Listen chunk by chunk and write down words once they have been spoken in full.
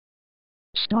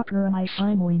Stalker and I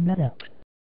finally met up.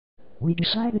 We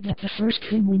decided that the first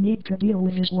thing we need to deal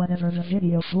with is whatever the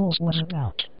video fools was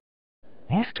about.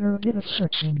 After a bit of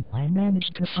searching, I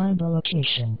managed to find a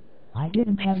location. I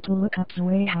didn't have to look up the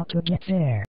way how to get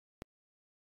there.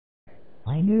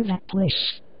 I knew that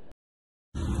place.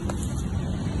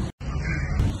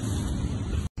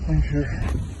 I'm here.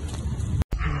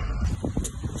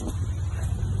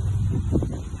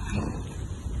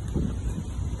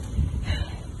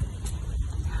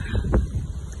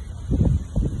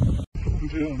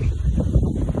 Damn.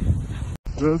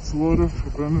 That's a lot of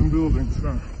abandoned buildings,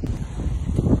 huh?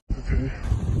 Okay.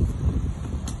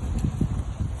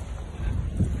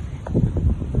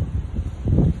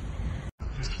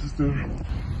 This is there.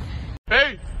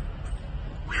 Hey!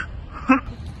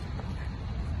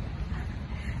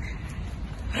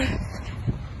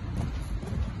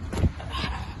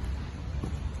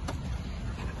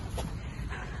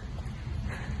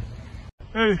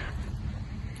 Hey.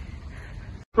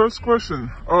 First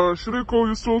question, should I call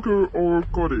you Stalker or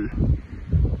Cody?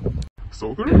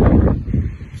 Stalker?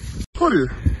 Cody.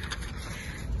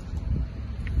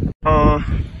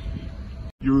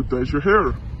 You dyed your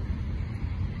hair.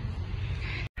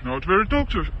 Not very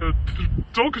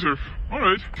talkative.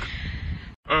 Alright.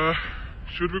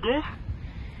 Should we go?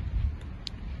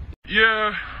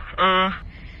 Yeah,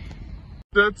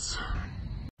 that's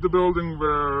the building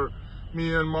where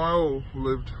me and Mile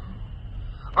lived.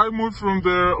 I moved from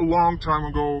there a long time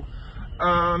ago,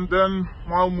 and then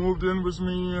Mile moved in with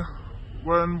me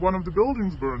when one of the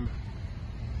buildings burned.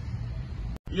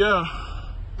 Yeah,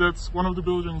 that's one of the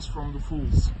buildings from the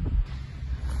Fools.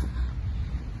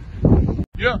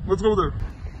 Yeah, let's go there.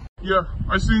 Yeah,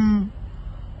 I think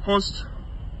host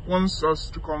wants us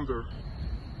to come there.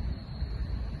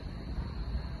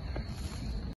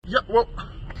 Yeah, well,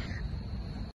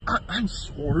 I'm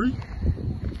sorry.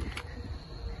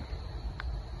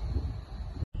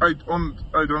 I don't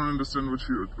understand what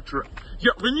you're trying.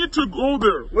 Yeah, we need to go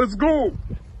there. Let's go.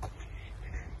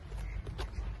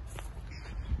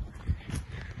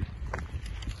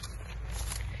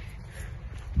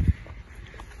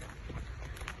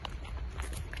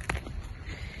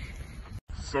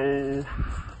 So,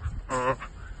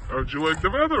 how'd you like the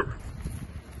weather?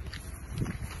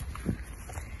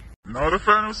 Not a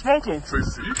fan of small talks, I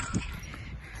see.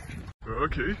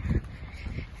 Okay.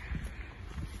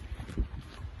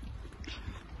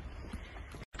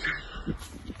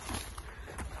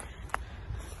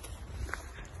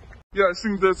 Yeah, I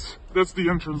think that's the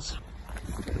entrance.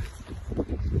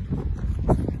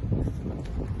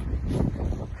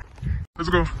 Let's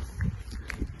go.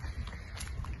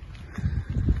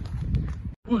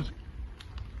 What?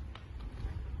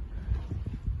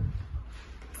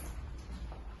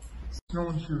 No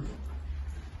one here.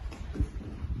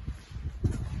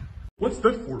 What's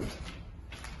that for?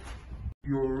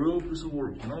 You're a real piece of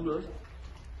work, you know that?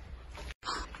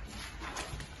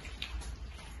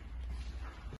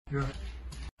 Yeah,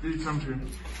 it's empty.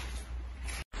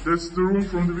 That's the room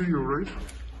from the video, right?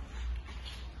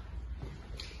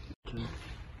 Okay.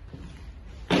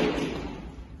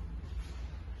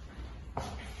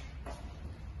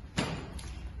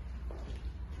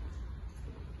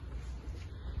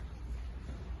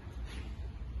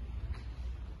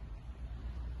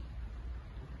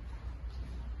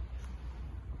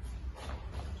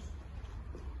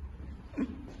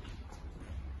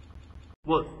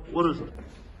 What is it?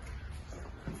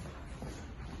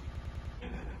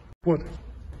 What?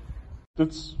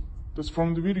 That's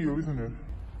from the video, isn't it?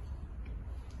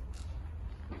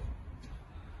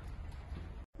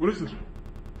 What is it?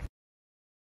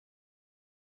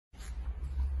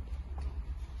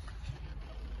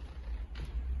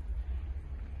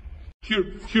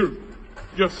 Here,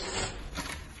 yes.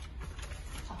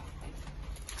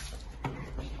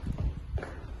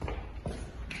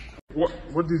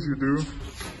 What did you do?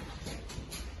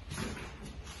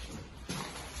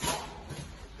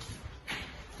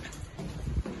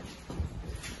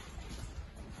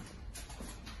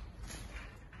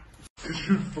 You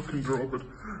should fucking drop it.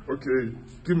 Okay,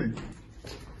 give me.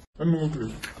 Let me look at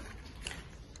it.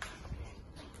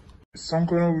 Some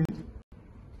kind of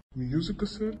music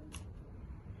cassette?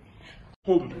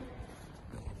 Hold it.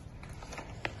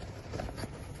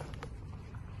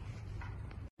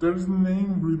 There's a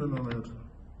name written on it,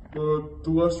 but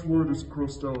the last word is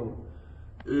crossed out.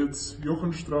 It's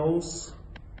Johann Strauss,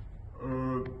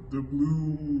 the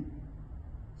Blue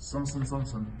something.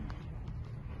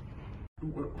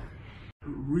 What?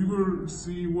 River,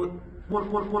 sea, what?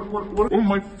 Oh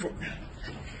my fuck.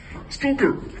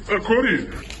 Stalker! Cody!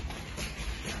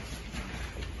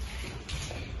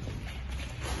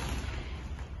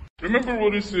 Remember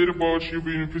what he said about you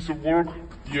being a piece of work?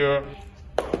 Yeah.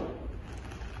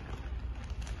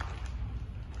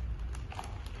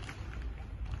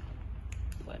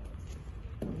 What?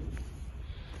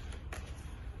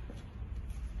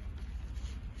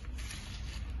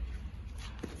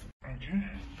 Okay.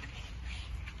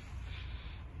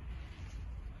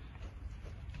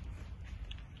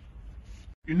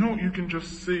 You know, you can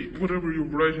just say whatever you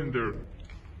write in there.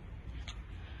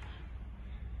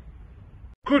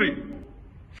 Cody!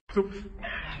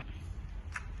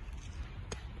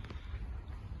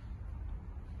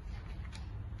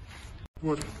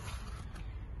 What?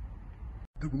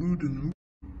 The Blue Danube?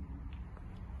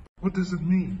 What does it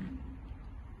mean?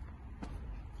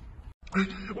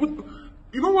 What?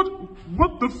 You know what?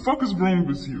 What the fuck is wrong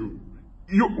with you?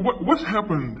 What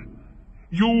happened?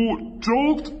 You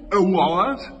talked a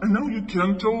lot, and now you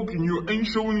can't talk, and you ain't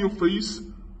showing your face?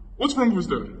 What's wrong with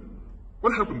that?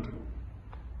 What happened?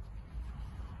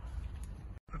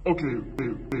 Okay,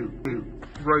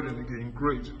 write it again,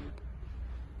 great.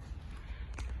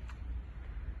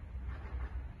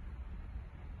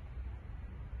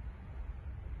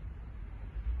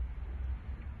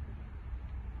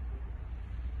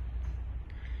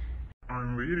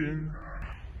 I'm reading.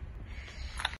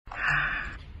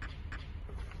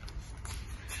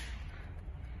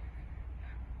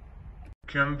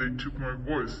 Ken, they took my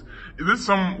voice. Is this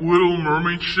some Little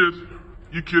Mermaid shit?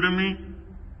 You kidding me?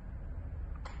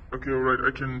 Okay, alright,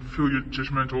 I can feel your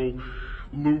judgmental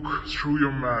look through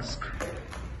your mask.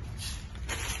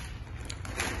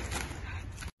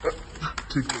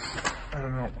 Take this. I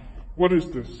don't know. What is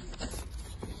this?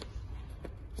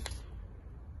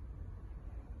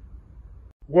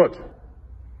 What?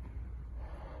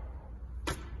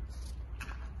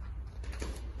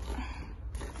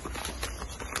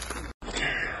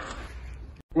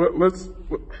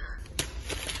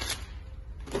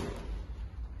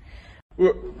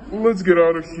 Well, let's get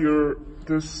out of here.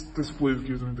 This place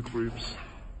gives me the creeps.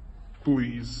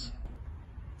 Please.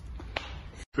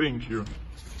 Thank you.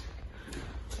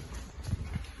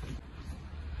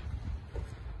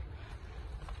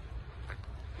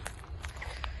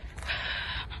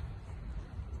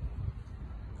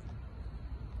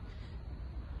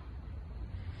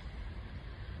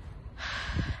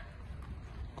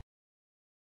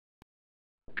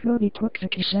 Cody took the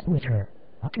cassette with her.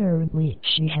 Apparently,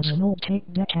 she has an old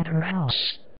tape deck at her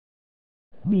house.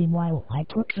 Meanwhile, I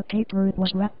took the paper it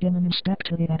was wrapped in and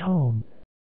inspected it at home.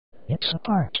 It's a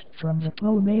part from the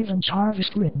poem Avon's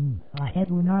Harvest written by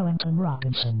Edwin Arlington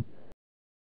Robinson.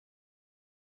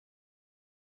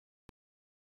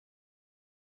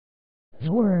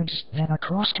 The words that are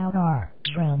crossed out are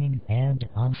drowning and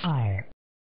on fire.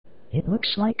 It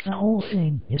looks like the whole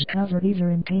thing is covered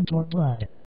either in paint or blood.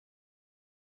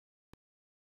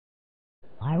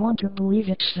 I want to believe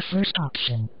it's the first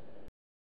option.